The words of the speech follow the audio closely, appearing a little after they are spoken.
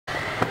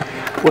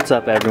What's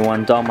up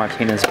everyone, Don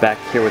Martinez back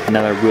here with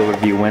another Wheel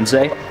Review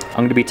Wednesday. I'm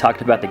going to be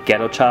talking about the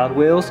Ghetto Child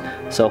Wheels.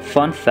 So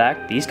fun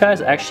fact, these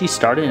guys actually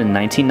started in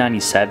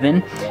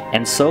 1997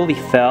 and slowly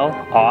fell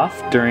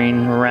off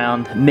during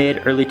around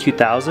mid-early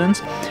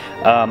 2000s.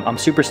 I'm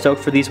super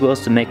stoked for these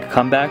wheels to make a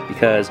comeback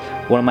because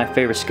one of my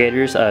favorite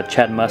skaters,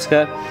 Chad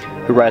Muska,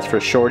 who rides for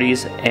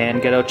Shorties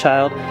and Ghetto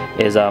Child,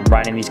 is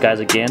riding these guys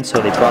again. So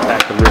they brought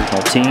back the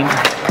original team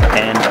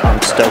and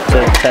I'm stoked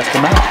to test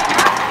them out.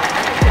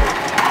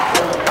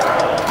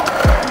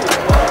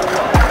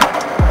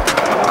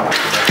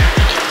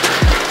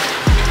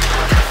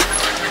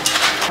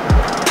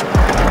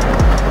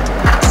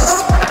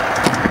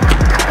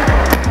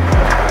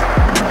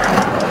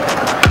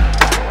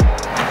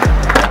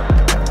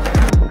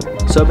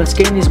 So I've been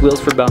skating these wheels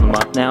for about a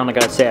month now, and I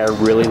gotta say I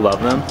really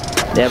love them.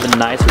 They have a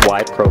nice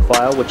wide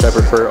profile, which I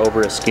prefer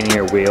over a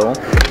skinnier wheel.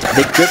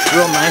 They grip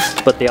real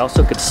nice, but they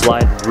also could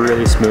slide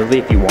really smoothly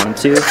if you wanted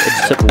to. It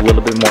just took a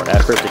little bit more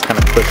effort to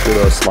kind of push through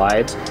those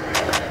slides.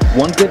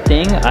 One good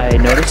thing I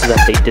noticed is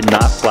that they did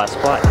not flat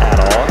spot at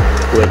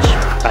all, which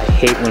I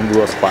hate when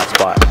wheels flat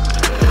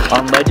spot.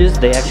 On ledges,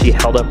 they actually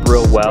held up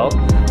real well.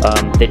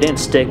 They didn't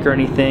stick or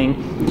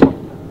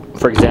anything.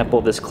 For example,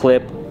 this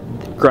clip,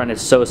 grunt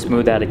is so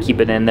smooth I had to keep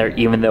it in there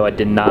even though I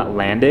did not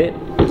land it.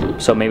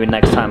 So maybe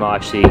next time I'll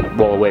actually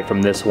roll away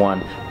from this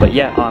one. But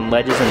yeah, on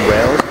ledges and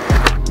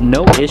rails,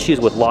 no issues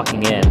with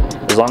locking in.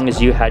 As long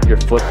as you had your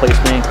foot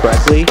placement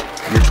correctly,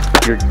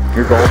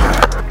 you're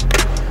golden.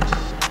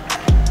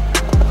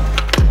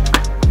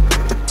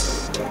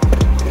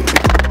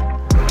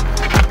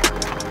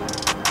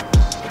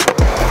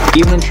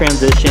 Even in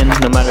transition,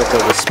 no matter if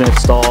it was a Smith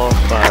stall,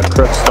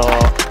 crook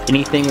stall,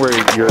 anything where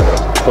you're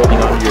holding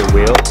onto your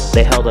wheel,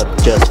 they held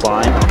up just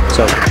fine.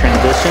 So for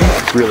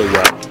transition, really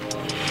well.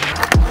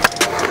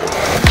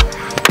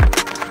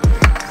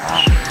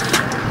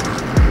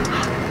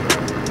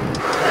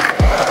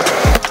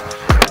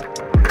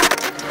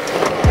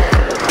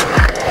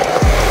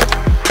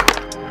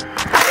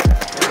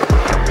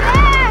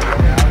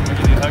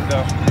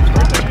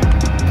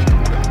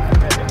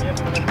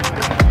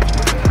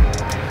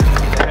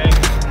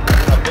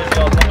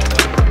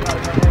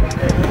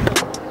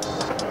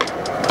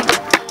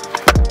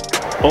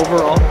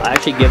 Overall, I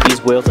actually give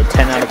these wheels a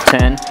 10 out of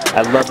 10.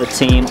 I love the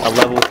team, I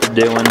love what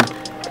they're doing.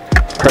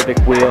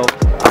 Perfect wheel.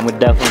 I would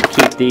definitely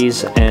keep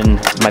these in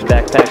my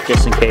backpack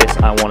just in case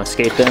I want to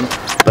skate them.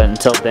 But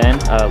until then,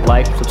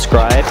 like,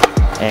 subscribe,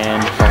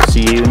 and I'll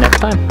see you next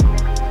time.